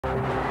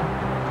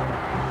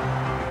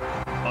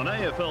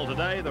AFL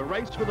today, the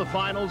race for the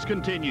finals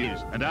continues.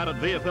 And out at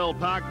VFL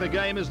Park, the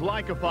game is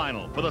like a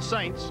final for the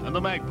Saints and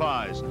the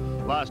Magpies.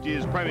 Last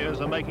year's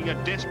premiers are making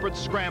a desperate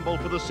scramble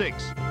for the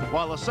six,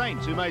 while the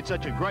Saints, who made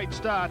such a great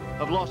start,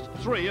 have lost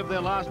 3 of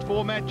their last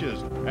 4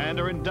 matches and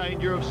are in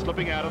danger of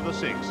slipping out of the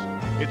six.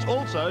 It's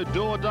also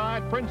do or die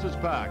at Princes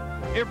Park.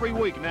 Every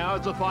week now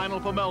it's a final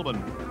for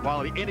Melbourne,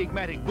 while the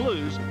enigmatic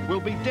Blues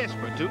will be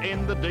desperate to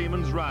end the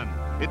Demons' run.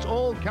 It's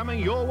all coming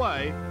your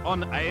way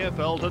on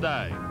AFL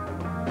Today.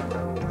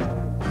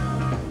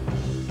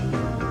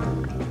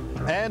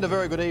 And a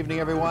very good evening,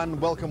 everyone.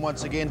 Welcome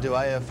once again to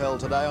AFL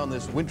Today on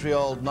this wintry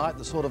old night,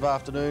 the sort of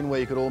afternoon where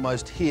you could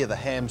almost hear the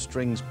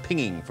hamstrings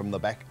pinging from the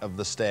back of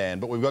the stand.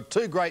 But we've got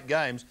 2 great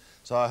games,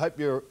 so I hope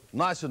you're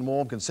nice and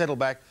warm, can settle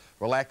back,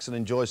 relax and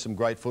enjoy some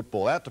great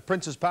football. Out to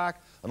Princes Park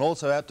and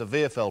also out to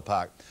VFL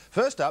Park.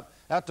 First up,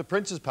 out to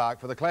Princes Park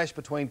for the clash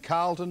between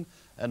Carlton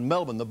and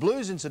Melbourne. The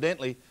Blues,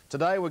 incidentally,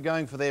 today were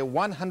going for their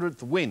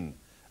 100th win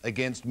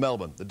against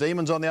Melbourne. The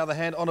Demons, on the other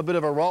hand, on a bit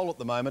of a roll at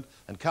the moment,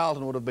 and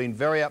Carlton would have been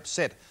very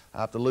upset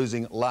after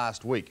losing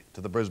last week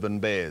to the Brisbane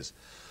Bears.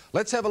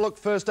 Let's have a look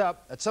first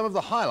up at some of the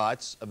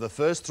highlights of the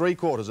first 3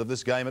 quarters of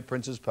this game at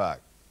Princes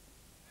Park.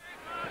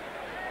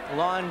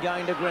 Lyon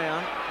going to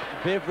ground.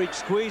 Beveridge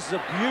squeezes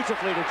it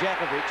beautifully to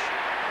Jakovich.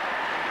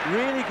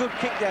 Really good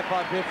kick that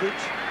by Beveridge.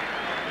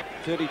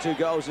 32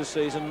 goals this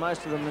season,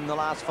 most of them in the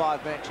last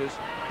 5 matches.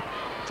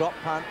 Drop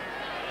punt.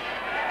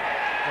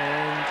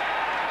 And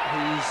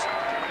he's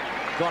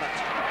got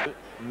it.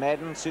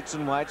 Madden sits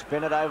and waits.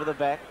 Bennett over the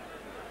back.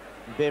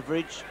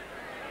 Beveridge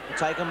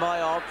taken by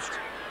Obst.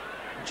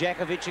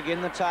 Jakovich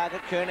again the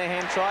target.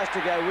 Kernahan tries to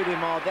go with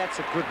him. Oh, that's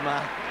a good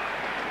mark.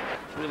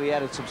 It's really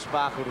added some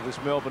sparkle to this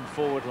Melbourne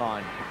forward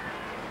line.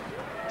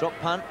 Drop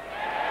punt.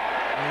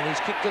 And he's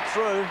kicked it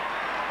through.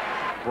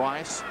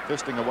 Bryce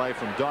fisting away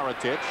from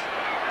Dorotich.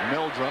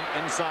 Meldrum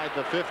inside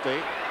the 50.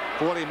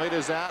 40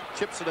 metres out,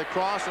 chips it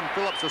across, and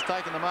Phillips has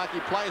taken the mark. He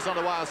plays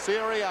onto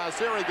Arsiri.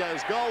 Arsiri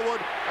goes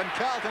goalward, and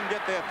Carlton get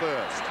there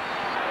first.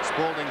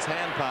 Spalding's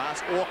hand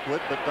pass,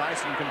 awkward, but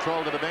Dyson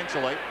controlled it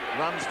eventually.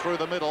 Runs through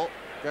the middle,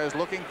 goes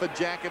looking for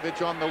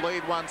Jakovich on the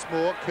lead once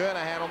more.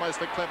 Kernahan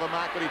almost a clever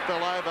mark, but he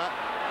fell over.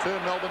 2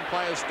 Melbourne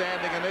players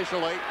standing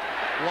initially.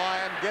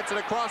 Lyon gets it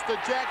across to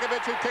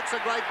Jakovich, who kicks a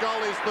great goal,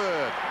 his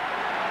 3rd.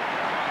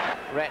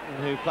 Ratton,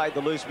 who played the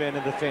loose man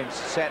in defence,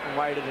 sat and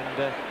waited,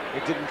 and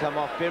it didn't come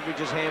off.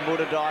 Beveridge's handball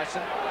to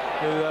Dyson,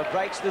 who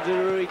breaks the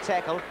Daruri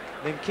tackle,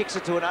 then kicks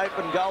it to an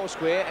open goal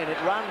square, and it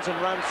runs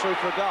and runs through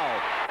for a goal.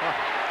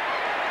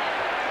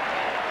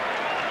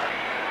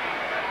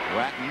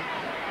 Ratton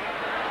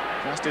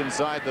just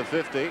inside the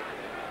 50.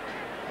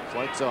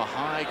 Floats a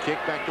high kick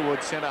back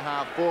towards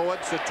centre-half forward.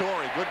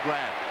 Satori, good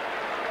grab.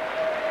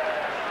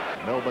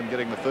 Melbourne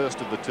getting the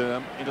first of the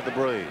term into the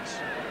breeze.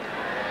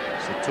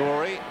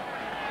 Satori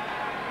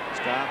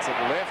starts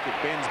at left, it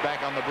bends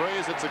back on the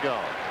breeze, it's a goal.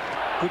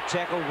 Good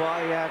tackle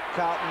by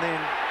Carlton then.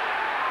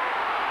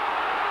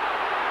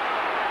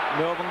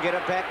 Melbourne get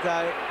it back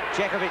though.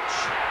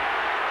 Jakovich.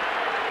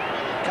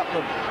 A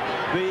couple of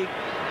big,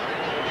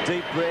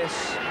 deep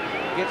breaths.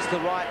 Gets the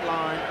right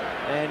line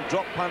and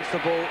drop punts the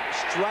ball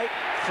straight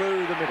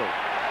through the middle.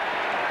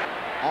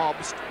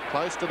 Obst,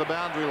 close to the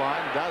boundary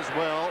line, does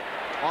well.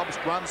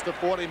 Obst runs to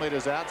 40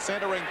 metres out,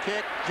 centering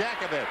kick,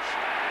 Jakovich.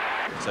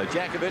 So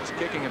Jakovich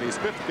kicking at his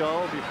 5th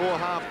goal before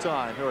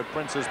half-time here at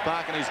Princes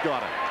Park, and he's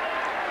got it.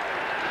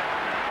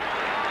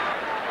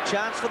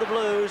 Chance for the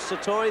Blues.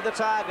 Satori the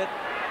target.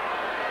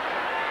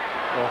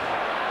 Oh,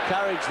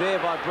 courage there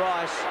by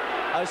Bryce.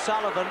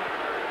 O'Sullivan,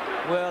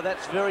 well,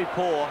 that's very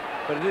poor,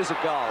 but it is a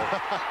goal.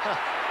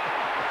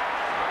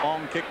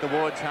 Long kick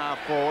towards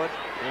half-forward.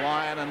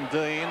 Lyon and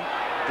Dean.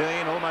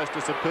 Dean almost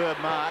a superb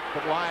mark,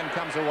 but Lyon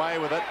comes away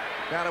with it.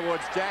 Down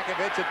towards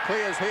Jakovich, it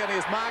clears he and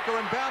his marker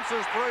and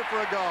bounces through for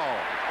a goal.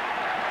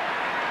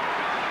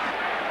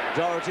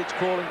 Dorotich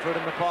calling for it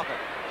in the pocket.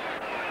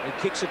 He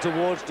kicks it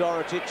towards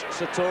Dorotich.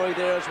 Satori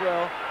there as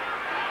well.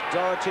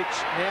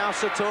 Dorotich, now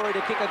Satori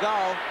to kick a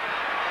goal.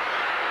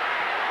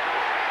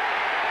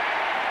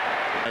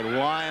 And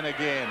Lyon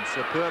again,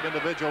 superb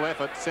individual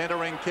effort,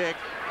 centering kick.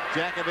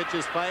 Jakovich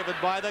is favoured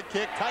by the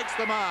kick, takes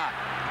the mark,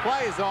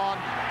 plays on,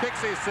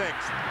 kicks his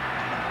 6th.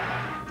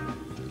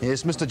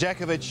 Yes, Mr.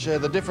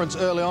 Jakovich, the difference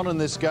early on in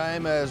this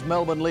game as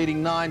Melbourne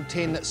leading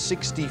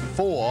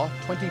 9-10-64.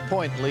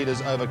 20-point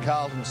leaders over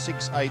Carlton,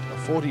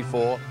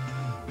 6-8-44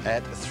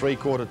 at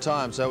 3/4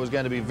 time. So it was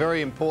going to be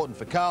very important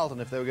for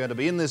Carlton if they were going to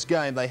be in this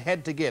game. They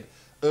had to get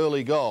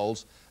early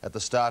goals at the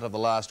start of the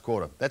last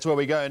quarter. That's where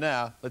we go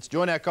now. Let's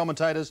join our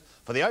commentators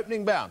for the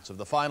opening bounce of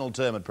the final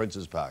term at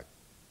Princes Park.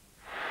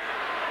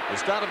 The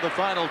start of the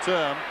final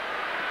term,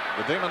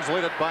 the Demons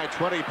lead it by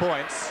 20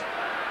 points.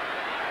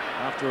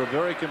 After a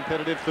very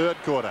competitive 3rd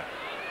quarter.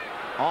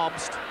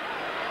 Obst,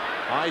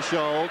 high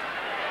shoulder.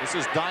 This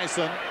is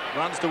Dyson,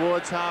 runs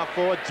towards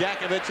half-forward.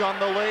 Jakovich on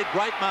the lead,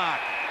 great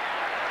mark.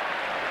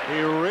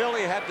 He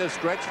really had to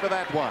stretch for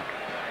that one.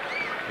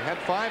 He had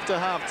 5 to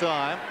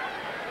half-time.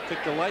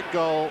 Kicked a late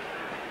goal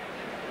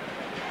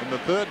in the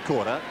 3rd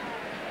quarter.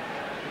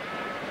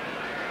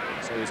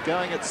 So he's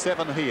going at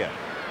 7 here.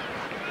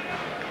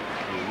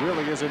 He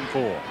really is in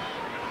form.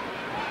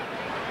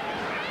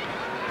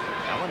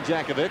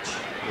 Jakovich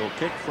will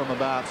kick from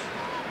about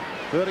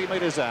 30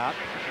 metres out.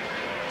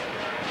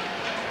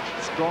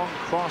 Strong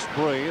cross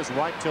breeze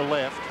right to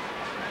left.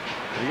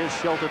 He is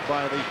sheltered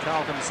by the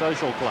Carlton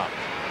Social Club.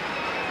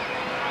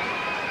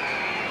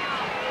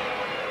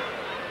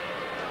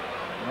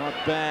 Not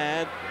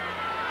bad,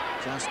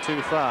 just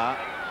too far.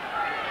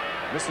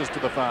 Misses to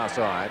the far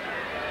side.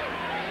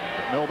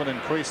 But Melbourne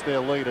increased their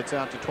lead. It's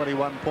out to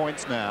 21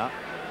 points now.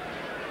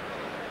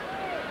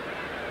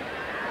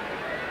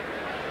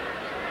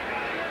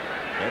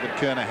 David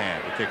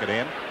Kernahan to kick it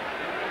in.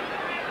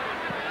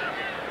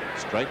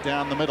 Straight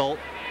down the middle.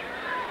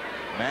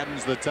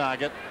 Madden's the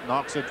target.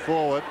 Knocks it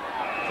forward.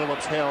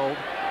 Phillips held.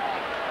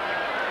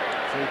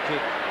 Free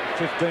kick.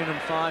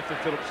 15-5 for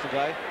Phillips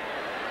today.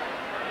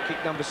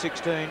 Kick number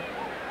 16.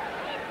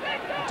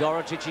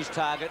 Dorotich's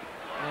target.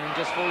 And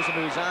just falls into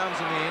his arms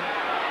in the end.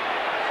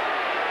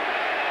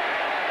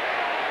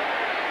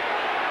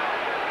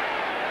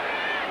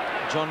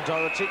 John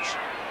Dorotich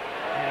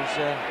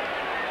has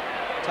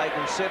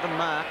taken 7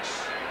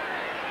 marks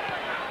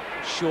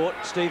short.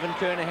 Stephen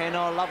Kernahan,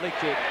 oh, lovely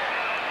kick.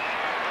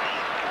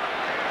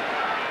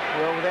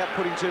 Well, without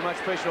putting too much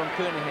pressure on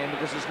Kernahan,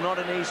 because it's not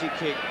an easy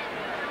kick,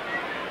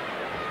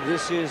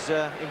 this is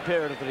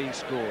imperative that he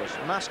scores.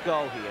 Must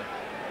goal here.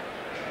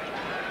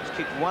 He's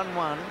kicked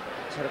 1-1.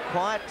 He's had a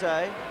quiet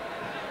day.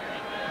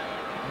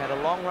 He had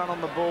a long run on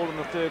the ball in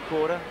the 3rd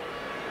quarter.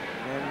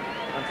 And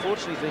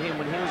unfortunately for him,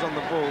 when he was on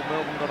the ball,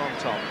 Melbourne got on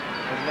top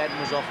and Madden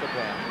was off the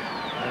ground.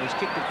 And he's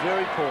kicked it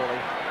very poorly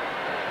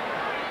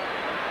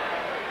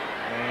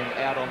and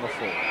out on the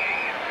full.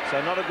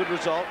 So not a good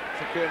result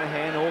for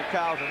Kernahan or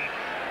Carlton.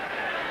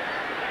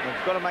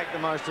 They've got to make the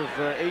most of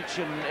each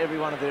and every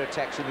one of their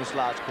attacks in this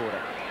last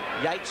quarter.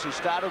 Yates, who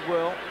started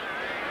well.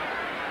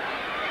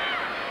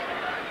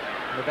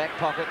 In the back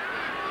pocket.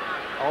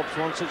 Obbs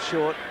wants it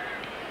short.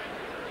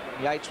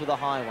 Yates with a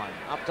high one.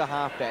 Up to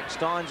half-back.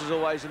 Steins is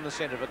always in the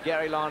centre, but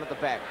Garry Lyon at the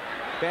back.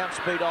 Bounce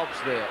speed Obbs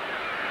there.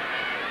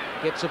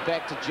 Gets it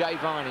back to Jay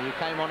Viney, who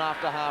came on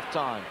after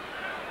half-time.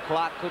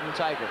 Clark couldn't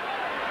take it.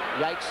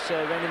 Yates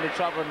ran into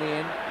trouble in the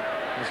end.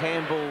 His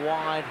handball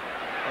wide.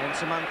 And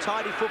some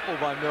untidy football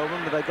by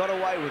Melbourne, but they got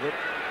away with it.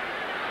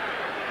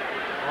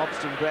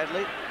 Obbs and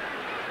Bradley.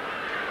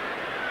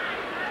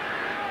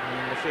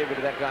 And a fair bit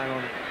of that going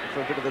on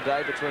for a bit of the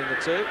day between the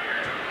two.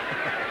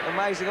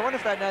 Amazing. I wonder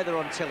if they know they're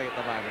on telly at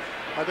the moment.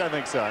 I don't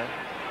think so.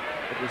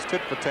 It was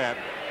tit for tat.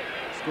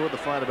 Scored the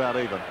fight about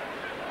even.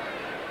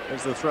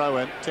 There's the throw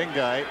in.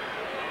 Tingay.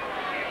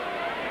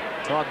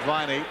 Todd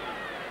Viney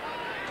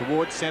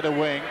towards centre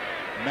wing.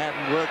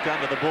 Madden worked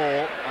under the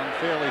ball.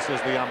 Unfairly,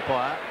 says the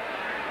umpire.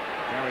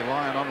 Garry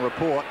Lyon on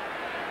report.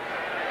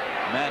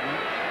 Madden.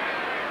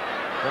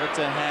 Got it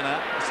to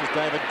Hannah. This is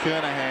David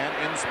Kernahan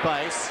in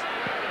space.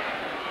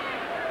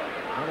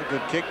 Not a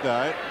good kick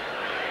though.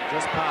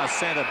 Just past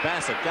centre.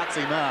 Bassett.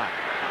 Gutsy mark.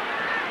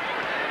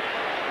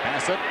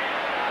 Bassett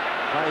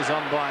plays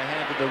on by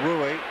hand to the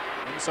Rui.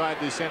 Inside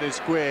the centre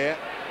square.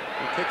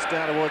 He kicks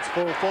down towards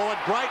full forward.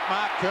 Great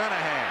mark,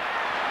 Kernahan.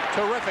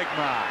 Terrific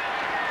mark.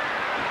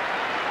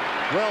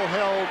 Well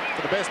held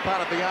for the best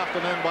part of the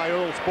afternoon by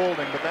Earl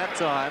Spalding, but that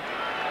time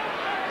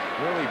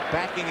really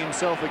backing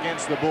himself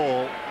against the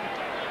ball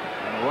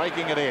and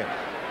raking it in.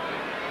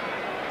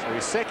 So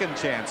his second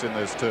chance in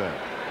this turn.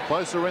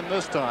 Closer in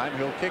this time.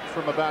 He'll kick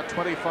from about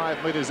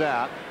 25 metres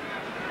out.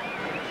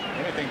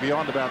 Anything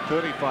beyond about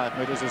 35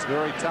 metres is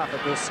very tough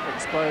at this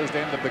exposed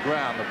end of the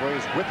ground. The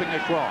Blues whipping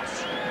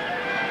across.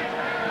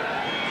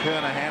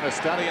 Kernahan, a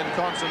study in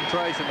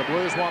concentration. The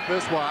Blues want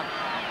this one.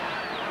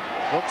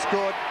 Looks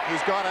good.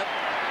 He's got it.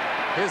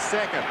 His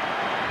second.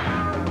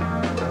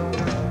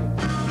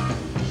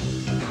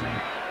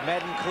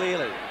 Madden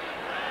clearly.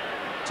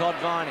 Todd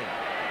Viney.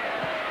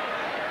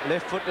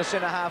 Left foot to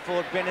centre half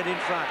forward. Bennett in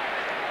front.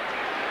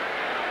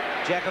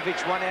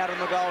 Jakovich one out on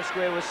the goal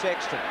square with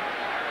Sexton.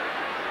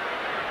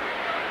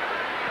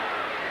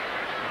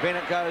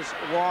 Bennett goes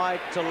wide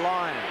to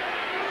Lyon,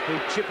 who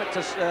chip it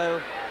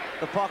to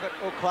the pocket.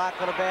 Oh, Clark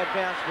got a bad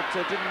bounce,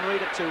 but didn't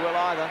read it too well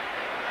either.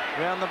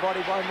 Round the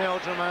body by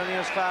Meldrum, only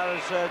as far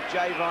as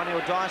Jay Viney,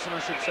 or Dyson I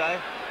should say.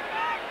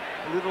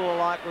 A little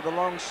alike with the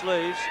long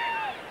sleeves.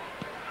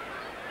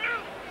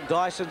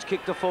 Dyson's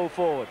kicked the full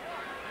forward.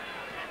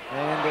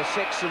 And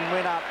Sexton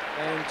went up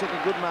and took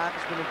a good mark.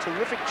 It's been a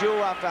terrific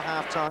duel after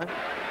half-time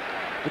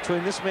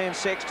between this man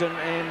Sexton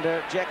and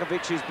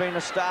Jakovich, who's been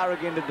a star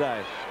again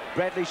today.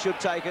 Bradley should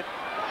take it,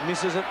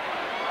 misses it,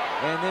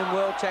 and then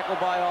well tackled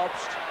by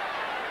Obst.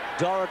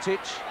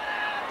 Dorotich,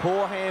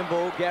 poor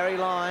handball. Garry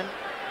Lyon,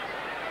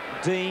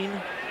 Dean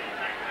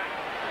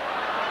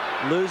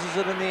loses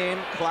it in the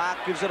end. Clark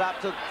gives it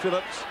up to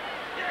Phillips.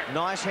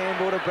 Nice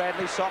handball to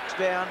Bradley, socks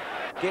down,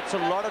 gets a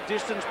lot of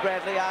distance.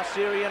 Bradley,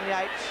 Arceri and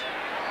Yates.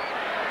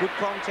 Good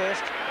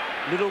contest.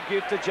 Little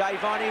gift to Jay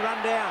Viney,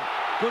 run down.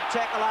 Good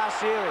tackle,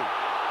 Arceri.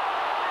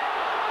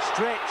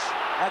 Stretch.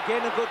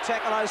 Again, a good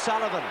tackle,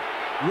 O'Sullivan.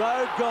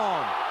 Road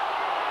gone.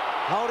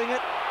 Holding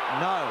it.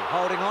 No,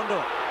 holding on to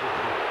it.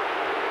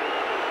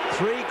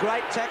 3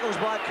 great tackles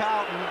by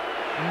Carlton,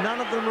 none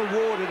of them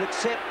rewarded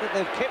except that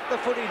they've kept the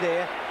footy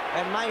there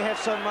and may have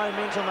some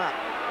momentum up.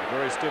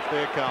 Very stiff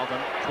there,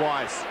 Carlton,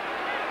 twice.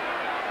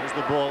 Here's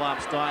the ball up,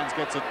 Stynes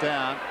gets it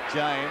down.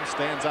 James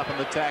stands up in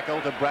the tackle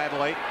to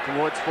Bradley,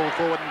 towards full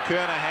forward and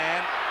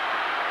Kernahan.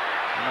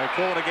 And they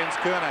call it against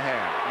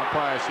Kernahan.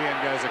 Umpire Sheehan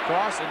goes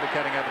across,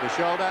 indicating over the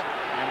shoulder,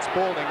 and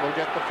Spalding will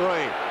get the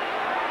free.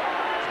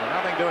 So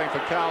nothing doing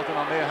for Carlton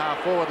on their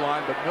half-forward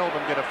line, but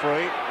Melbourne get a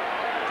free,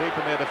 deep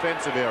in their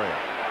defensive area.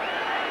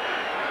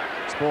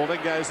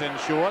 Spalding goes in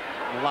short,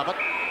 love it.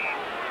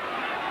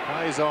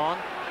 Plays on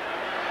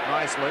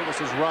nicely. This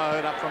is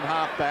Rode up from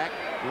half-back.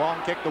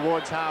 Long kick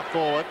towards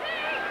half-forward.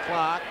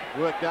 Clark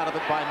worked out of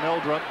it by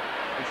Meldrum.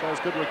 He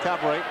shows good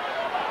recovery.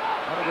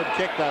 Not a good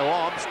kick though.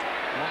 Obst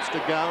wants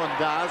to go and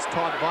does.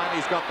 Todd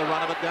Viney's got the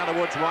run of it down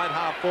towards right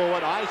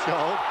half-forward.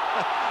 Eichhold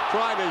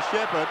trying to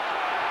shepherd.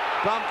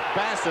 Bumped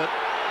Bassett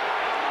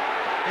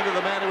into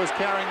the man who was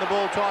carrying the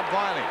ball, Todd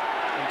Viney.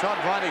 And Todd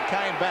Viney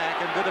came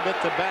back and did a bit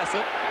to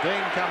Bassett.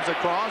 Dean comes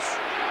across.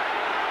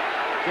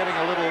 Getting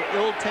a little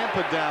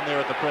ill-tempered down there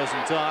at the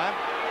present time.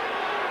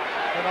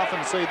 Don't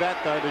often see that,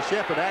 though. The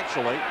shepherd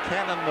actually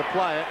cannon the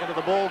player into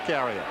the ball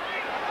carrier.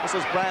 This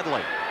is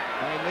Bradley.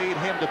 They need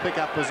him to pick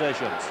up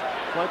possessions.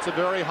 Floats a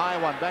very high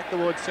one back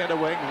towards centre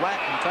wing.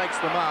 Ratton takes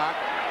the mark.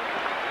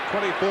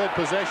 23rd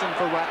possession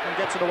for Ratton.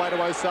 Gets it away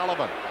to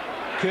O'Sullivan.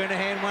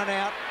 Kernahan went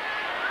out.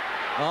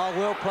 Oh,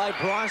 well played,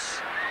 Bryce.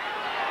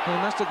 He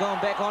must have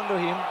gone back onto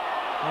him.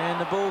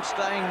 And the ball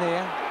staying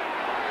there.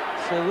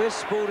 So where's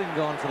Spalding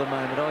gone for the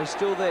moment? Oh, he's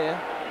still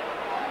there.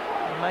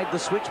 He made the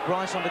switch,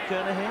 Bryce, onto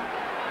Kernahan.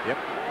 Yep.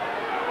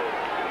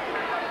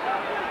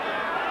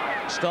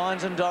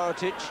 Stynes and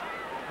Dorotich.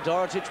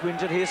 Dorotich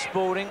wins it. Here's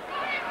Spalding.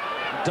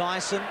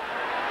 Dyson.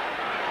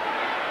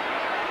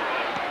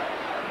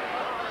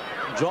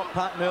 Drop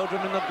punt,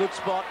 Meldrum in the good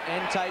spot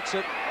and takes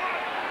it.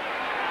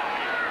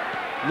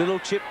 Little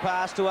chip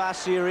pass to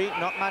Arceri.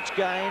 Not much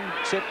gain,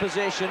 except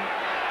possession.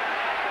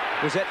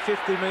 Was that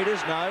 50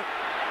 metres? No.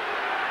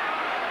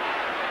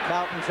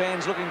 Carlton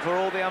fans looking for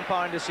all the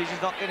umpiring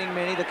decisions, not getting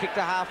many. The kick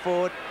to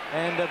half-forward,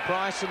 and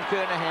Bryce and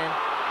Kernahan.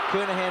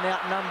 Kernahan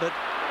outnumbered.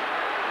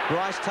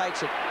 Bryce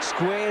takes it,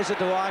 squares it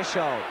to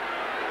Eichhold.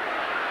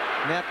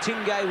 Now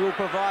Tingay will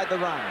provide the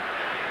run.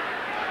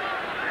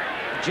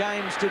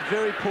 James did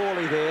very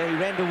poorly there. He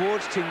ran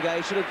towards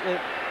Tingay.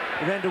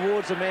 He ran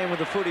towards the man with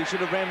the foot. He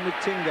should have ran with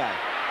Tingay.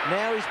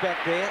 Now he's back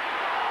there,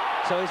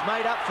 so he's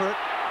made up for it,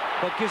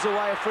 but gives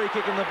away a free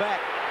kick in the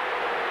back.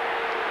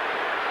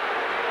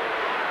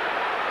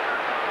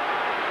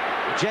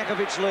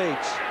 Jakovich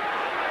leads.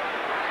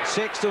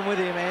 Sexton with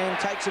him and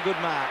takes a good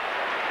mark.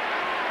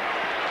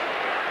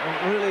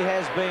 It really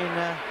has been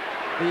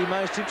the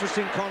most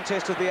interesting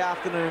contest of the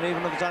afternoon,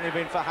 even if it's only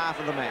been for half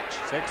of the match.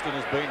 Sexton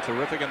has been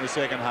terrific in the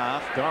second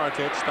half.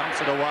 Dorotich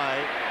thumps it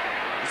away.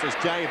 This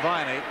is Jay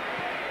Viney.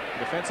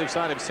 Defensive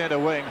side of centre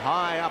wing,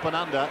 high up and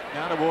under,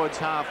 down towards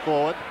half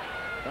forward.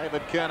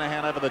 David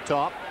Kernahan over the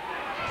top.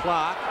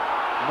 Clark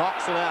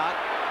knocks it out.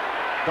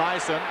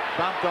 Dyson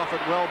bumped off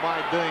it well by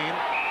Dean.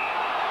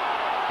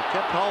 He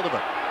kept hold of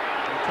it.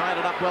 He tied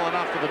it up well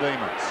enough for the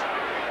Demons.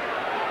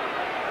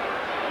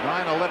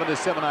 9-11 to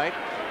 7-8.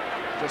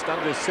 Just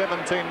under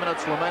 17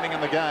 minutes remaining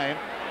in the game.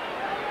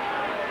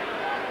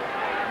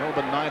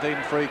 Melbourne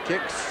 19 free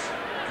kicks.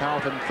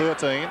 Carlton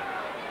 13.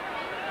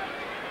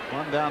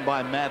 One down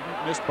by Madden,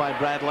 missed by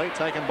Bradley,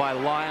 taken by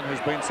Lyon,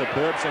 who's been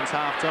superb since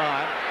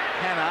half-time.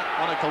 Hannah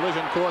on a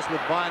collision course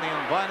with Viney,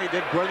 and Viney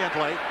did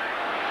brilliantly.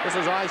 This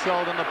is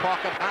Eichhold in the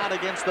pocket, hard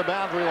against the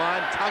boundary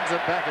line, tugs it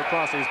back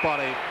across his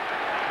body.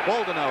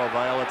 Ball to no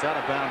avail. It's out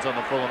of bounds on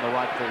the full in the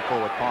right full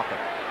forward pocket.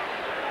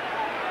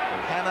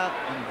 And Hannah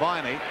and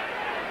Viney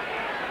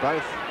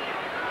both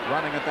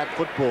running at that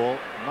football.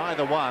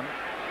 Neither one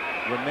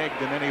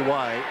reneged in any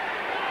way.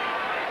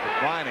 But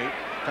Viney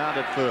found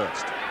it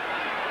first.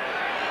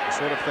 The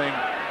sort of thing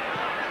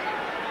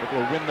that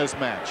will win this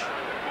match.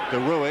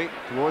 DeRuy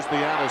towards the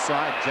outer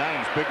side.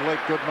 James, big leap,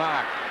 good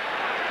mark.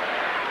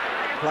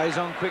 Plays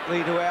on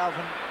quickly to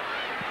Alvin.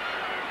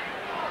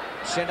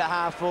 Centre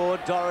half forward,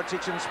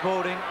 Dorotich and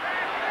Spalding.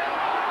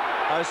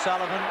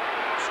 O'Sullivan,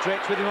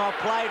 stretch with him. Well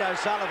played,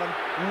 O'Sullivan.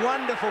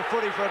 Wonderful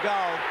footy for a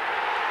goal.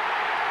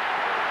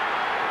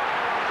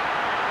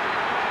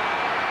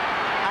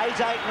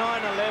 8-8,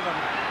 9-11.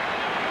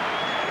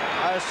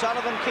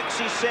 O'Sullivan kicks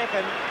his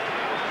second.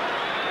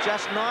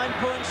 Just 9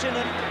 points in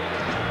it.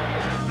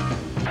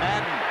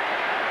 And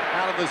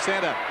out of the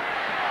centre.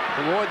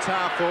 Towards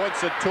half forward,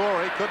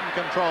 Satori couldn't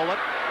control it.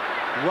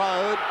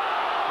 Rode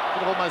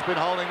could have almost been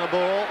holding the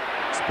ball.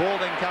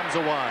 Spalding comes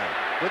away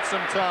with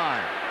some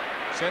time.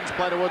 Sends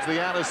play towards the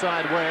outer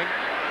side wing.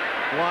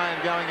 Lyon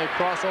going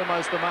across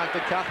almost the mark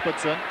to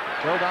Cuthbertson.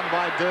 Well done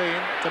by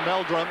Dean to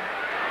Meldrum.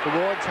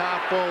 Towards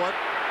half forward.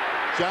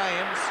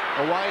 James,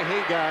 away he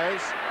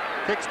goes.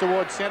 Kicks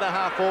towards centre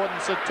half forward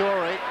and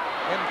Satori.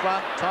 In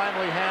front,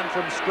 timely hand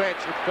from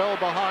Stretch. It fell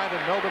behind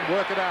and Melbourne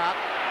work it out.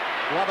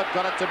 Lovett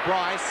got it to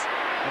Bryce.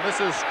 And this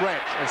is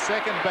Stretch. A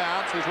second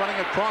bounce. He's running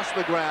across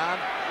the ground.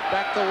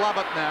 Back to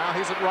Lovett now.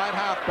 He's at right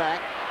half back.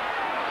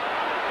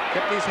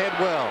 Kept his head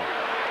well.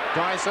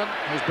 Dyson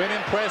has been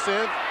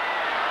impressive.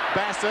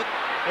 Bassett,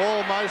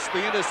 almost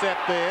the intercept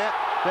there.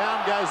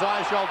 Down goes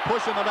Eichhold,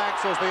 pushing the back,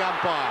 says the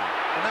umpire.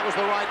 And that was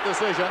the right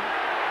decision.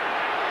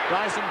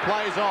 Dyson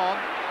plays on.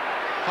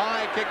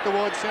 High kick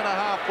towards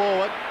centre-half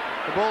forward.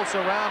 The ball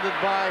surrounded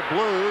by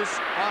Blues.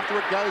 After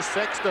it goes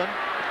Sexton.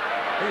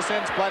 He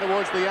sends play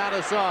towards the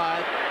outer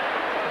side.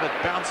 And it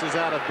bounces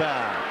out of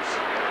bounds.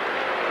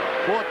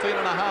 14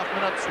 and a half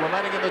minutes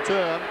remaining in the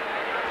term.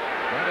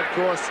 And, of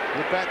course,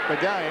 with that, the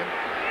game.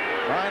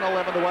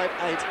 9-11 to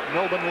 8-8,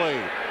 Melbourne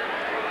lead.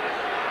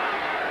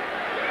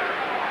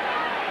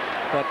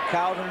 But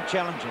Carlton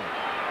challenging.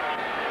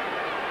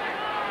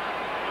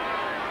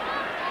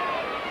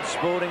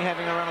 Spalding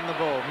having a run on the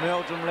ball.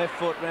 Meldrum left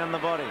foot round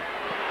the body.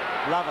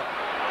 Love it.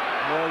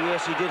 Well,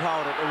 yes, he did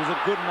hold it. It was a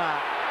good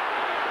mark.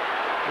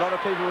 A lot of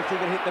people would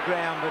think it hit the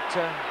ground, but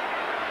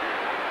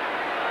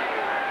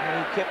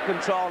he kept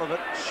control of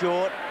it.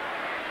 Short.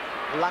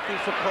 Lucky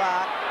for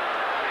Clark.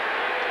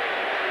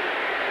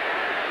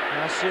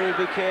 Now, Siri,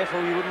 be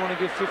careful. You wouldn't want to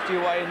give 50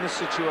 away in this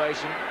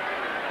situation.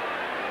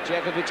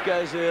 Jakovich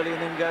goes early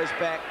and then goes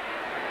back.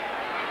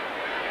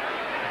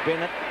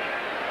 Bennett.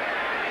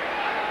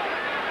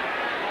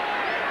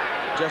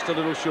 Just a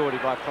little shorty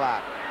by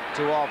Clark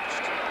to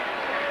Obst.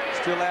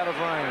 Still out of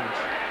range.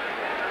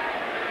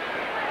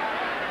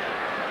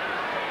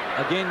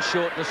 Again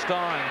short to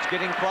Steins,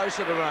 getting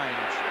closer to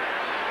range.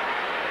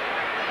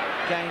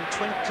 Gained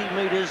 20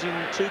 metres in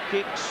 2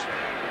 kicks.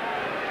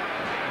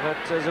 But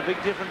there's a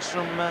big difference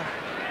from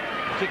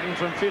kicking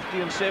from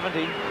 50 and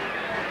 70.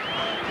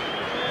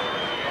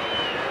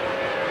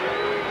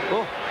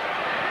 Oh.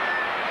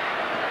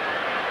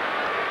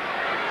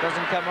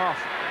 Doesn't come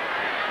off.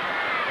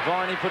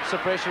 Viney puts the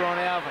pressure on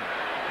Alvin.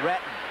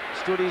 Ratton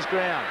stood his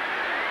ground.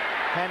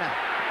 Hannah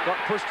got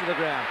pushed to the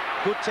ground.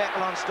 Good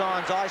tackle on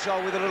Steins.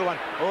 Eichhold with a little one.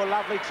 Oh,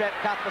 lovely trap,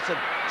 Cuthbertson.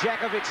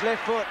 Jakovich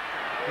left foot.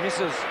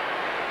 Misses.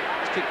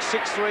 It's kicked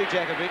 6-3,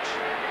 Jakovich.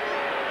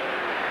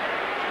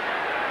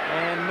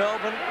 And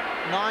Melbourne,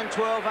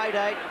 9-12,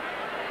 8-8.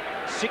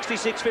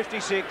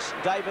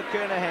 66-56, David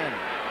Kernahan.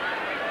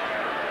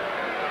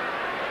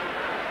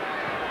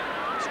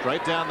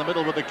 Straight down the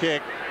middle with the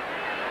kick.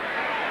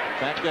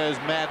 Back goes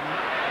Madden.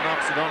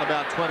 Knocks it on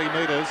about 20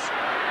 metres.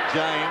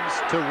 James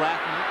to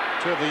Ratton.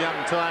 2 of the young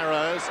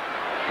Tyros.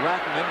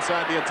 Ratton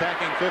inside the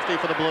attacking 50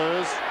 for the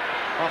Blues.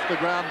 Off the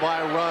ground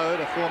by Road,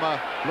 a former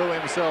Blue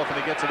himself, and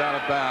he gets it out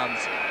of bounds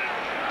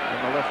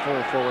in the left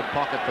full forward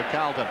pocket for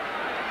Carlton.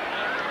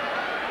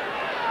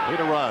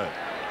 Peter Road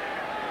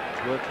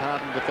has worked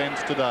hard in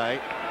defence today.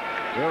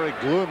 Very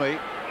gloomy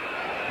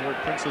here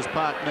at Princes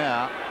Park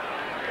now.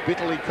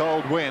 Bitterly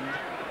cold wind.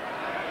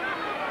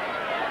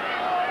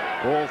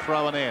 Ball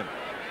thrown in.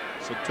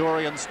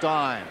 Satori and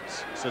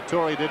Steins.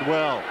 Satori did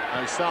well.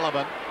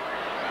 O'Sullivan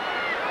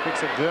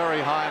kicks it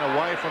very high and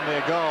away from their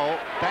goal.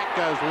 Back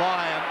goes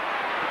Lyon.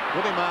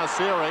 Willie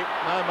Marceri.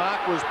 No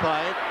mark was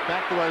paid.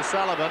 Back to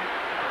O'Sullivan.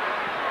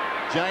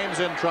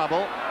 James in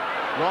trouble.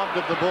 Robbed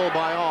of the ball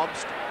by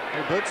Obst. He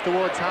boots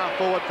towards half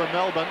forward for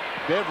Melbourne.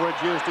 Beveridge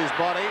used his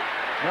body.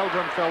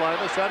 Meldrum fell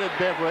over. So did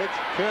Beveridge.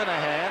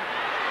 Kernahan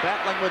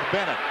battling with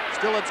Bennett.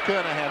 Still it's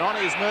Kernahan on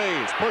his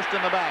knees. Pushed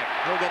in the back.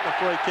 He'll get the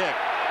free kick.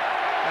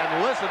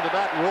 And listen to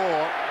that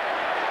roar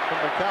from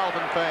the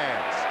Carlton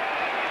fans.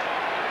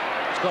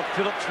 It's got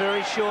Phillips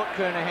very short.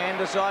 Kernahan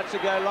decides to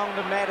go long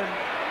to Madden.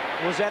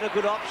 Was that a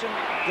good option?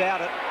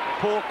 Doubt it.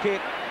 Poor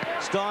kick.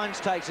 Steins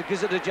takes it,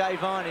 gives it to Jay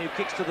Viney, who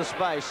kicks to the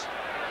space.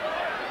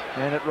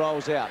 And it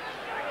rolls out.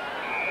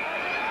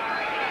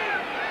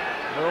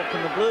 Well,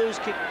 can the Blues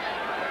kick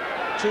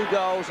 2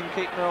 goals and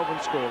keep Melbourne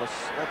scoreless?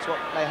 That's what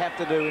they have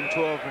to do in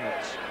 12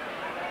 minutes.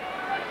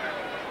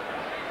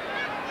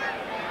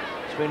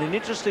 It's been an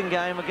interesting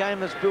game, a game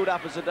that's built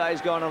up as the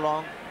day's gone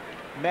along.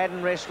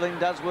 Madden wrestling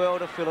does well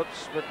to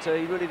Phillips, but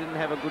he really didn't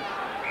have a good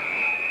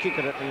kick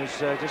at it. He was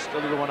just a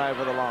little one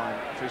over the line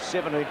for his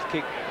 17th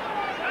kick,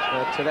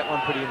 but that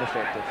one pretty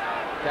ineffective.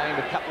 Gained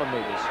a couple of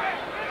metres.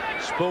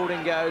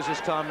 Spalding goes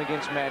this time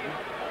against Madden.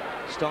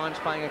 Steins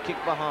playing a kick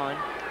behind.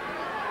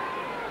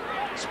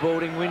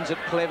 Spalding wins it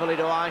cleverly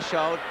to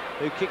Eichhold,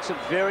 who kicks it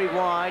very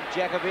wide.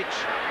 Jakovich.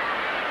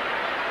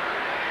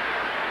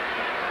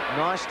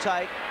 Nice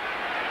take.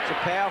 It's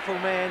a powerful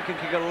man, can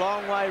kick a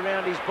long way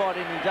around his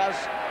body, and he does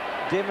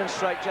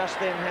demonstrate just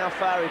then how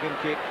far he can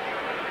kick.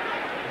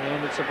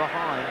 And it's a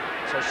behind.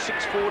 So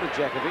 6-4 to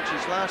Jakovich.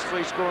 His last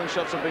 3 scoring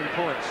shots have been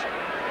points.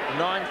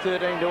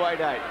 9-13 to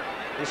 8-8.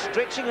 They're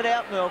stretching it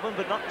out, Melbourne,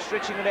 but not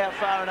stretching it out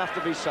far enough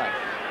to be safe.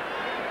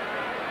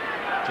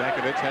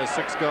 Jakovich has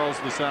 6 goals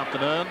this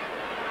afternoon.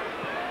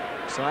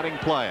 Exciting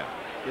player.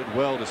 Did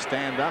well to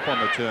stand up on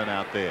the turn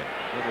out there,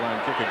 let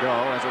alone kick a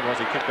goal. As it was,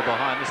 he kicked it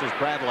behind. This is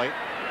Bradley.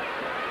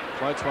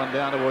 Floats one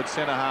down towards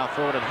centre half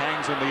forward. It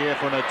hangs in the air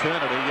for an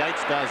eternity.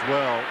 Yates does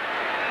well.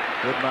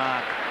 Good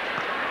mark.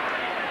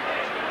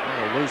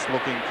 A loose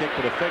looking kick,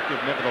 but effective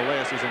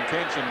nevertheless. His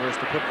intention was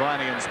to put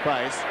Viney in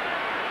space.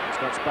 It's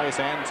got space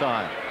and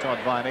time. Todd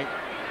Viney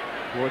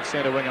towards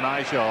centre wing and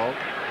Aishold.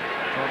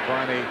 Todd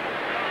Viney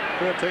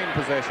 13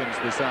 possessions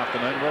this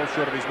afternoon, well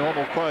short of his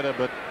normal quota,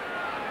 but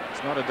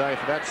it's not a day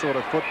for that sort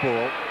of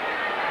football.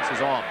 This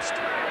is Obst.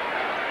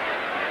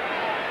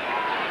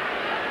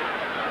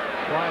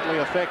 Quietly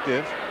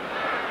effective.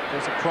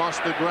 Goes across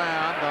the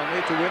ground. They'll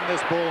need to win this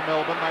ball,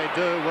 Melbourne. They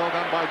do. Well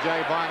done by Jay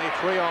Viney.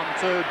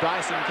 3-on-2.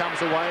 Dyson comes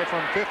away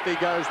from 50,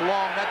 goes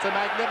long. That's a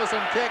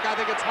magnificent kick. I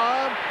think it's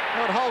home.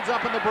 No, it holds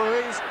up in the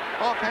breeze.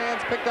 Off hands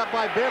picked up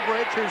by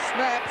Beveridge, who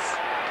snaps.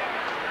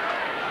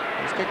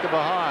 He's kicked it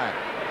behind.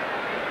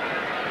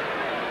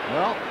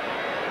 Well,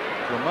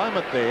 for a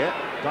moment there,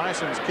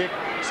 Dyson's kick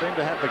seemed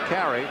to have the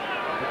carry,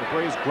 but the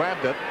breeze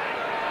grabbed it.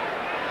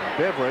 And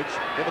Beveridge,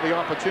 ever the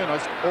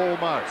opportunist,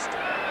 almost.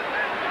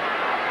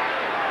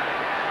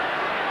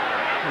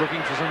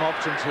 Looking for some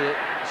options here.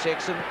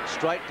 Sexton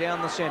straight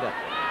down the centre.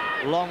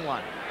 Long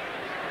one.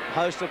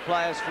 Host of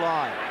players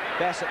fly.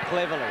 Bassett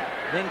cleverly.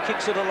 Then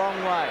kicks it a long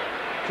way.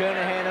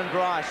 Kernahan and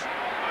Bryce.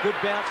 Good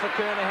bounce for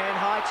Kernahan.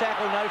 High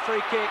tackle, no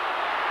free kick.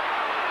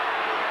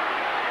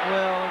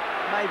 Well,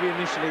 maybe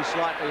initially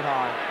slightly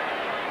high.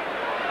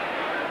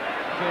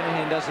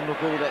 Kernahan doesn't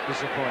look all that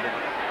disappointed.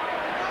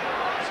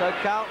 So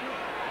Carlton,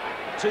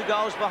 2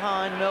 goals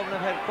behind. Melbourne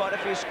have had quite a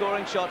few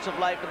scoring shots of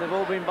late, but they've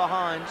all been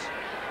behinds.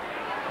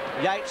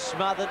 Yates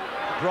smothered.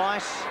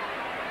 Bryce.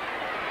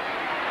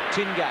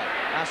 Tingay.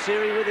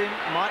 Arsiri with him.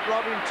 Might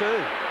rob him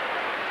too.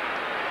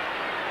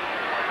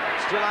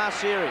 Still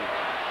Arsiri.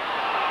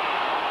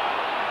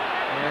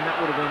 And that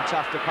would have been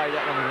tough to pay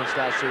that one against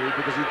Arsiri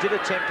because he did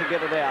attempt to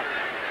get it out.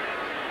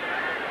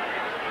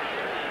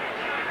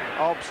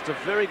 Obst, a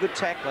very good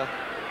tackler.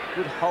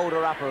 Good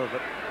holder-upper of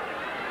it.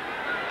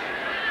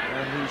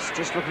 And he's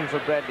just looking for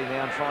Bradley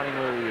now and finding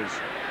where he is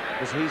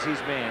because he's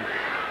his man.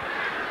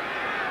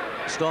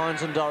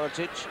 Steins and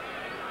Dorotich.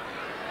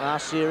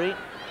 Arsiri.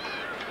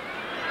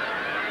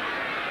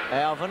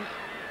 Alvin.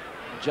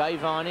 Jay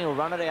Viney will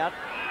run it out.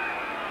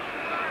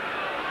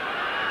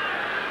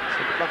 It's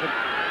a bit like a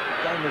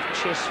game of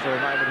chess for a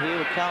moment here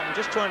with Carlton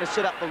just trying to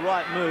set up the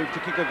right move to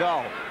kick a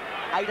goal.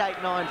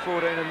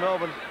 8-8-9-14 and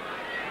Melbourne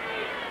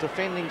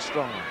defending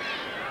strongly.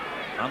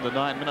 Under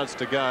 9 minutes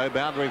to go.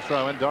 Boundary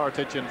throw in.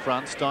 Dorotich in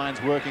front.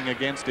 Steins working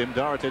against him.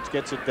 Dorotich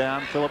gets it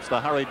down. Phillips the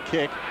hurried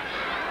kick.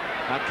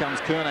 Out comes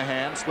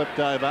Kernahan, slipped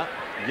over.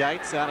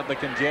 Yates out of the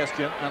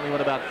congestion, only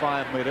went about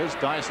 5 metres.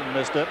 Dyson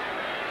missed it.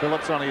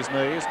 Phillips on his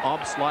knees.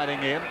 Obb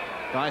sliding in.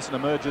 Dyson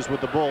emerges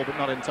with the ball, but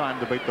not in time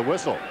to beat the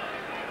whistle.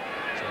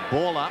 So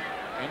ball up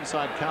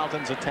inside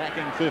Carlton's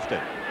attacking 50.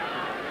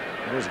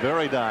 It is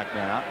very dark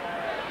now.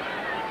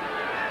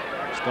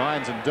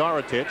 Steins and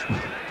Dorotich.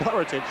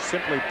 Dorotich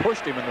simply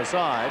pushed him in the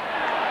side.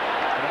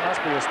 And it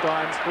must be a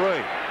Steins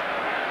 3.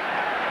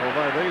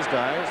 Although these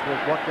days,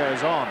 with what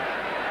goes on,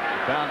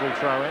 boundary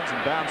throw-ins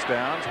and bounce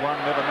downs, one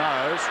never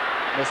knows.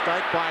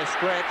 Mistake by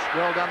Stretch,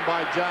 well done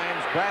by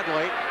James.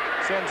 Bradley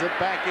sends it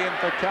back in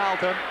for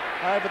Carlton.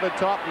 Over the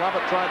top,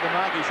 Lovett tried to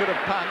mark, he should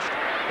have punched.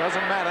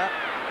 Doesn't matter.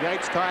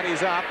 Yates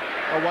tidies up,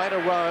 away to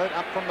Road,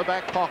 up from the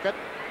back pocket.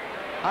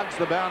 Hugs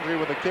the boundary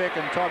with a kick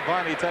and Todd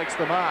Viney takes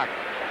the mark.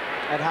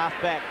 At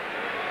half-back.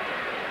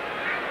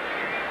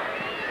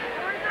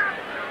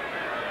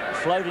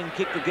 Floating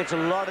kick that gets a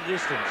lot of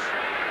distance.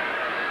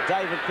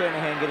 David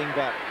Kernahan getting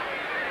back.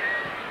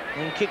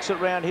 And kicks it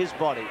round his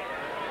body.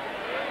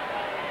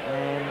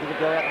 And it'll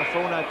go out in the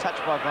full, no touch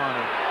by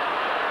Viney,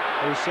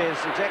 who says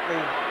exactly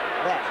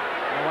that.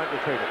 I won't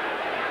repeat it.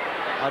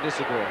 I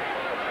disagree.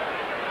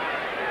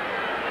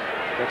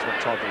 That's what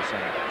Todd was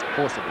saying.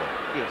 Forcibly.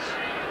 Yes.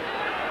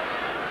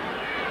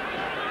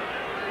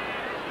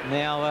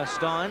 Now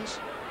Steins.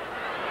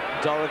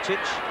 Dorotich.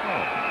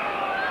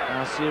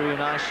 Arsiri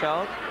and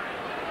Aishold.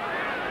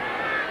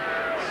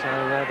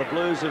 So the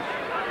Blues have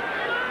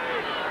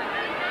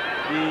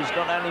used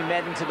not only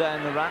Madden today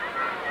in the ruck,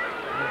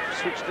 they've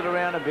switched it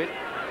around a bit.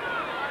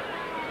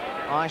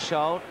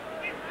 Aishold,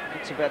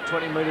 it's about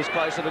 20 metres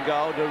closer to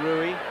goal.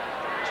 Darui,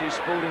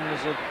 Spalding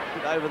was a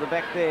bit over the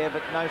back there,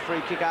 but no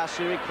free kick.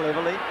 Arsiri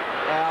cleverly.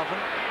 Alvin.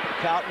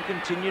 Carlton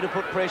continue to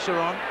put pressure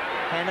on.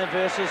 Hannah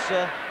versus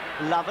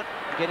Lovett,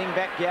 getting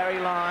back Garry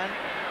Lyon,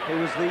 who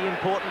was the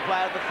important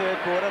player of the third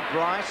quarter.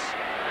 Bryce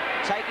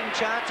taking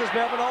chances.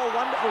 Melbourne, oh,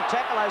 wonderful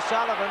tackle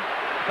O'Sullivan,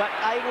 but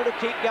able to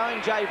keep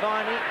going. Jay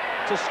Viney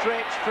to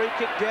Stretch, free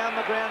kick down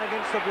the ground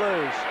against the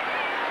Blues.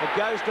 It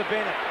goes to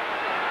Bennett.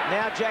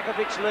 Now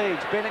Jakovich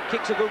leads. Bennett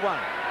kicks a good one.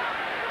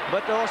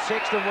 But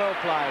Sexton well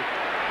played.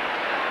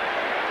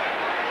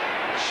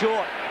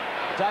 Short.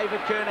 David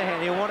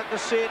Kernahan, he'll want it to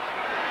sit.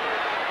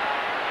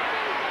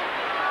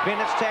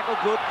 Bennett's tackle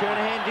good.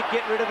 Kernahan did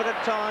get rid of it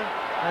at time.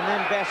 And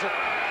then Bassett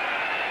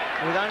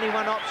with only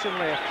one option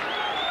left.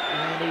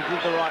 And he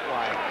did the right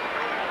way.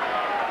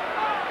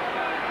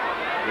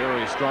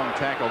 Very strong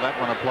tackle, that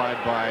one applied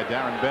by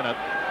Darren Bennett.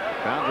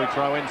 Boundary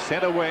throw in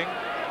centre wing.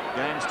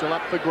 Game still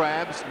up for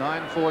grabs.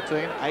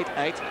 9-14,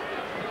 8-8.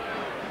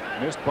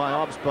 Missed by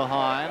Obbs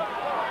behind.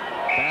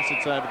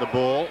 Bassett's over the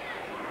ball.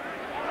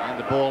 And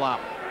the ball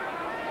up.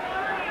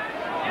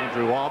 And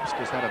Andrew Obst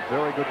has had a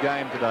very good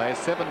game today.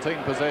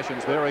 17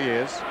 possessions, there he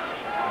is,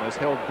 and has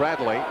held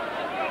Bradley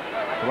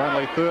to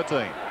only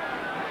 13.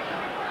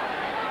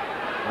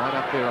 Right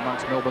up there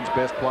amongst Melbourne's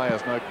best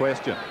players, no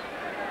question.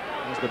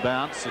 Here's the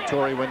bounce.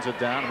 Satori wins it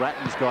down.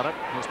 Ratton's got it.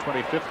 His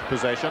 25th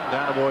possession.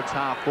 Down towards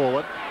half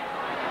forward.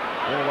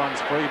 Ball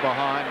runs free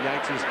behind.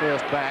 Yates is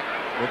first back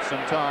with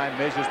some time.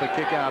 Measures the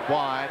kick out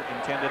wide.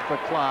 Intended for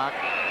Clark.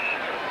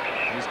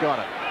 He's got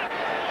it.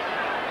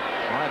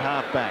 Right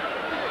half back.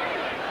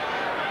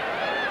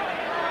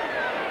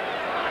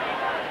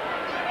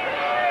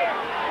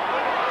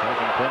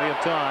 Taking plenty of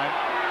time.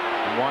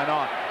 And why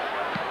not?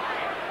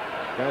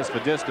 Goes for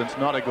distance.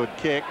 Not a good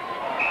kick.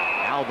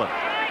 Alvin.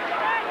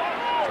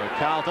 So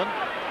Carlton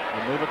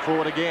will move it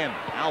forward again.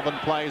 Alvin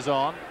plays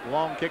on.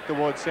 Long kick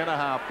towards centre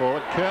half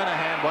forward.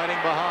 Kernahan waiting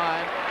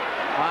behind.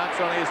 Marks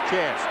on his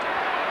chest.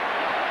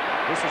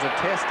 This is a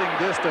testing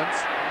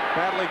distance.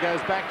 Bradley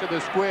goes back to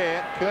the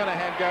square.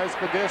 Kernahan goes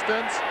for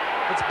distance.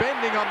 It's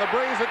bending on the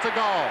breeze. It's a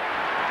goal.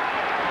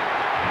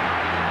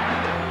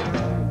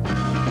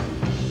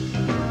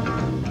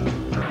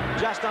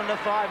 Just under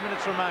 5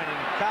 minutes remaining.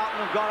 Carlton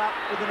have got up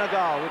within a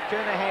goal with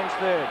Kernahan's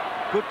third.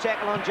 Good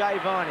tackle on Jay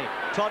Viney.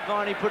 Todd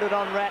Viney put it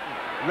on Ratton.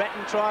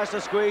 Ratton tries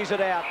to squeeze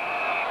it out.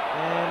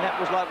 And that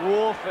was like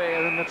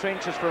warfare in the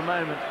trenches for a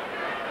moment.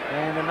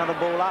 And another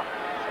ball up.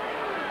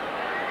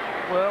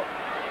 Well,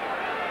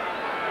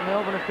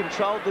 Melbourne have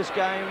controlled this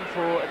game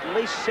for at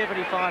least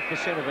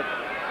 75% of it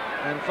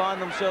and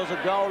find themselves a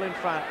goal in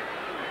front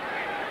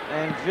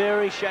and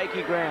very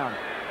shaky ground,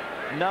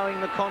 knowing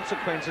the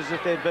consequences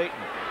if they're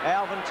beaten.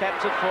 Alvin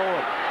taps it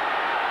forward.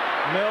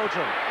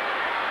 Meldrum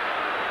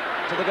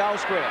to the goal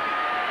square.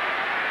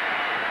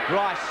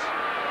 Bryce,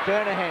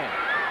 Kernahan,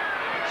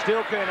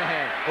 still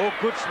Kernahan. Oh,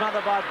 good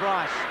smother by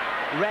Bryce.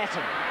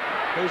 Ratton,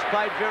 who's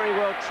played very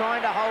well,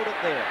 trying to hold it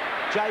there.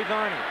 Jay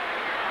Viney.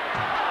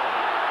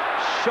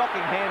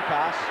 Shocking hand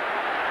pass.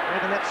 I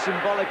reckon that's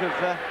symbolic of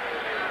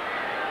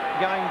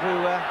going to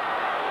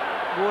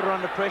water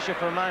under pressure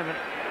for a moment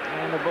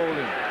and the ball in.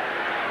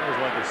 That was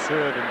like a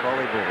serve in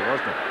volleyball,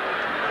 wasn't it?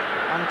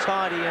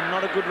 Untidy and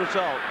not a good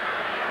result.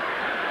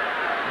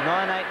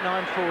 9-8,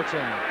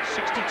 9-14.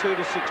 62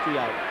 to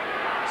 68.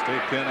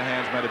 Steve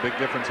Kernahan's made a big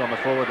difference on the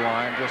forward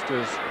line, just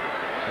as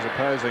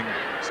opposing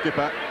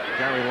skipper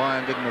Garry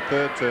Lyon did in the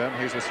third term.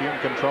 He's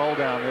assumed control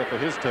down there for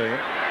his team.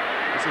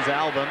 This is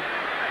Alvin.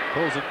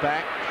 Pulls it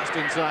back just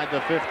inside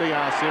the 50.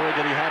 Arceri,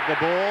 did he have the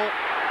ball?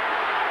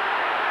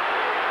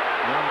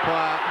 The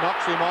umpire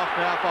knocks him off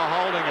now for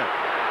holding it.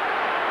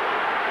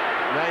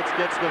 Yates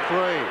gets the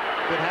free.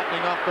 Bit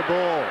happening off the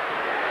ball.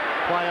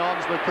 Play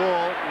on's the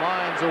call.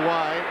 Lyons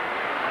away.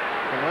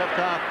 From left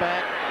half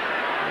back.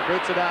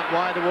 Boots it out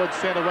wide towards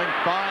centre wing.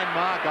 Fine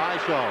mark,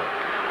 Eichhold.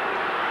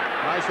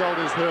 Eichhold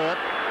is hurt.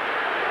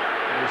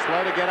 And he's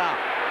slow to get up.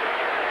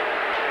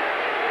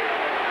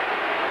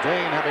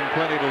 Dean having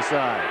plenty to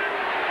say.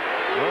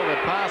 Well,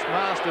 the past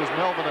masters,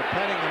 Melbourne, are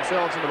panning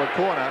themselves into a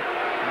corner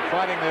and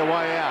fighting their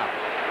way out.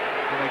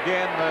 And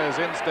again,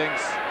 those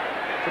instincts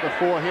for the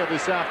fore here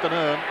this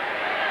afternoon.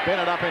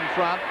 Bennett up in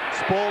front.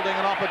 Spalding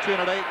an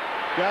opportunity.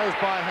 Goes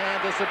by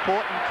hand to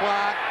support and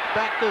Clark.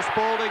 Back to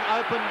Spalding.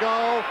 Open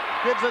goal.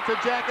 Gives it to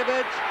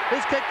Jakovich.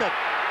 He's kicked it.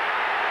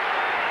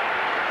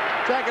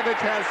 Jakovich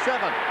has 7.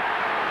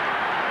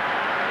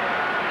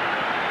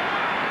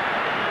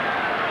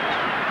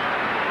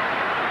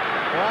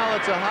 Well,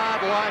 it's a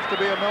hard life to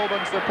be a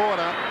Melbourne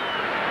supporter.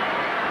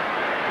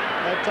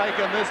 They've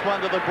taken this one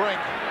to the brink,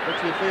 but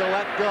you feel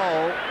that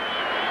goal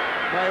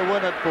may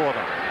win it for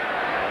them.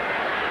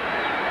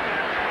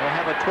 They'll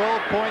have a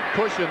 12-point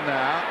cushion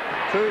now.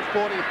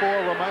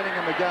 2:44 remaining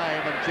in the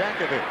game, and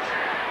Jakovich,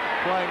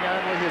 playing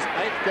only his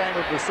 8th game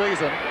of the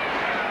season,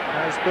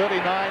 has 39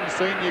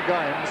 senior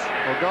games,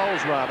 or goals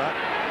rather,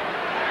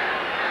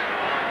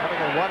 having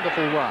a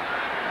wonderful run.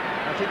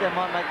 I think they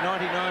might make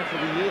 99 for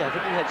the year. I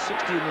think he had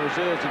 60 in the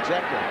reserves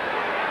exactly.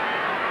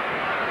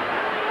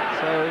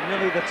 So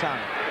nearly the ton.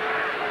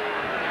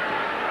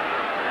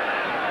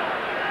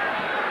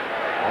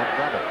 Odd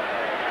double.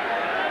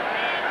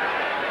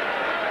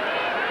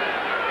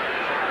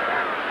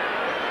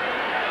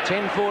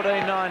 Ten,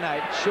 14,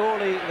 9-8.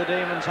 Surely the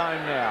Demons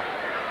home now.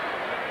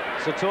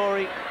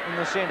 Satori in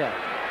the centre.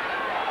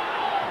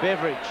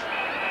 Beveridge.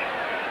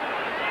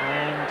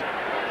 And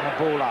a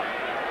ball up.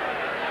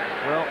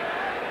 Well,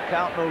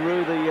 Carlton will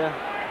rue the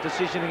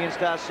decision against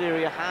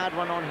Arceri. A hard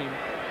one on him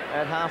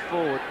at half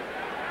forward.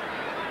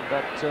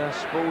 But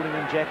Spalding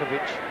and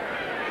Jakovich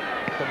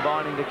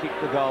combining to kick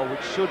the goal,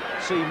 which should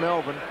see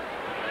Melbourne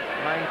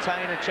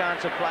maintain a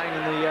chance of playing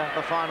in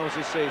the finals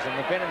this season.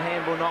 The Bennett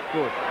handball not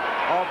good.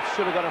 Obbs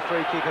should have got a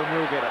free kick and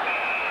will get it.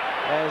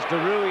 As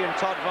Darui and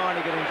Todd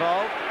Viney get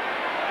involved.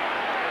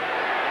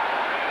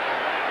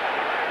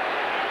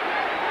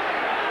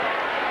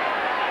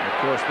 Of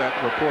course, that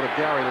report of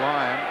Garry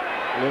Lyon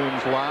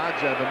looms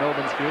large over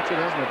Melbourne's future,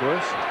 doesn't it,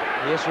 Bruce?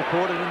 Yes,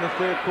 reported in the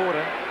third quarter.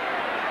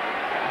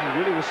 He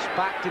really was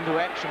sparked into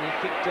action. He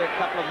kicked a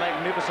couple of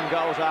magnificent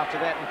goals after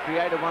that and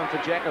created one for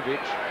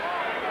Jakovich.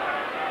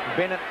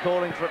 Bennett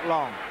calling for it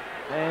long.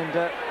 And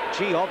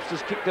gee,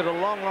 Obster's kicked it a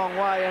long, long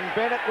way, and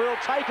Bennett will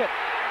take it.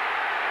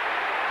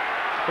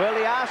 Well,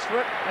 he asked for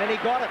it, and he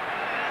got it.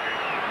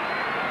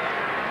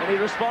 And he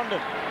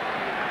responded.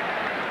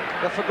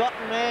 The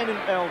forgotten man in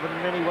Melbourne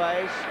in many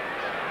ways.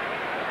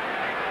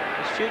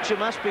 His future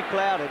must be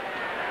clouded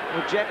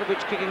with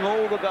Jakovich kicking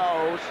all the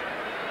goals,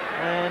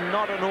 and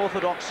not an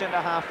orthodox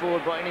centre-half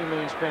forward by any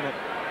means, Bennett.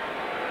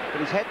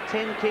 But he's had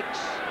 10 kicks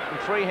and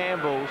 3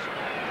 handballs.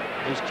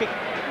 He's kicked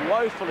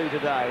woefully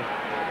today,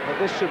 but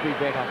this should be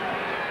better,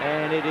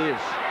 and it is.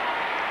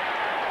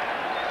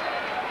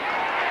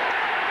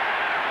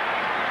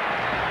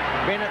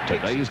 Bennett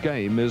kicks. Today's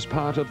game is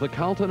part of the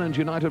Carlton and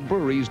United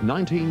Breweries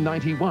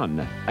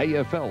 1991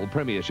 AFL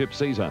Premiership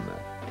season.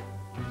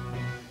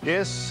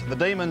 Yes, the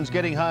Demons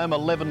getting home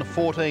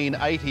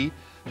 11-14-80.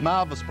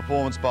 Marvellous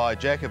performance by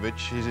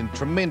Jakovich. He's in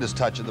tremendous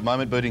touch at the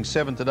moment, booting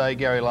 7 today.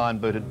 Garry Lyon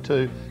booted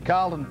 2.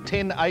 Carlton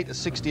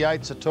 10-8-68.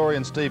 Satori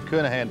and Steve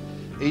Kernahan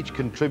each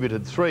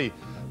contributed 3.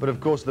 But of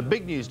course the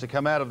big news to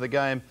come out of the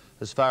game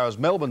as far as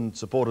Melbourne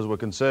supporters were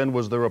concerned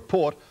was the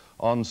report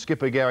on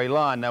skipper Garry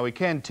Lyon. Now we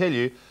can tell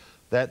you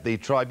that the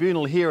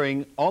tribunal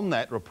hearing on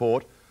that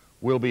report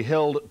will be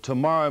held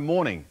tomorrow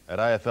morning at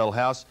AFL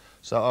House.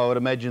 So I would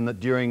imagine that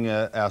during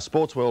our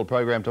Sports World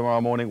program tomorrow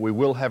morning we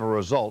will have a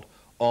result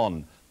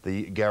on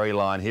the Garry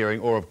Lyon hearing,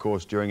 or of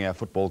course during our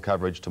football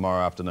coverage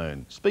tomorrow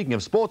afternoon. Speaking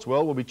of Sports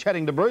World, we'll be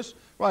chatting to Bruce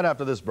right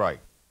after this break.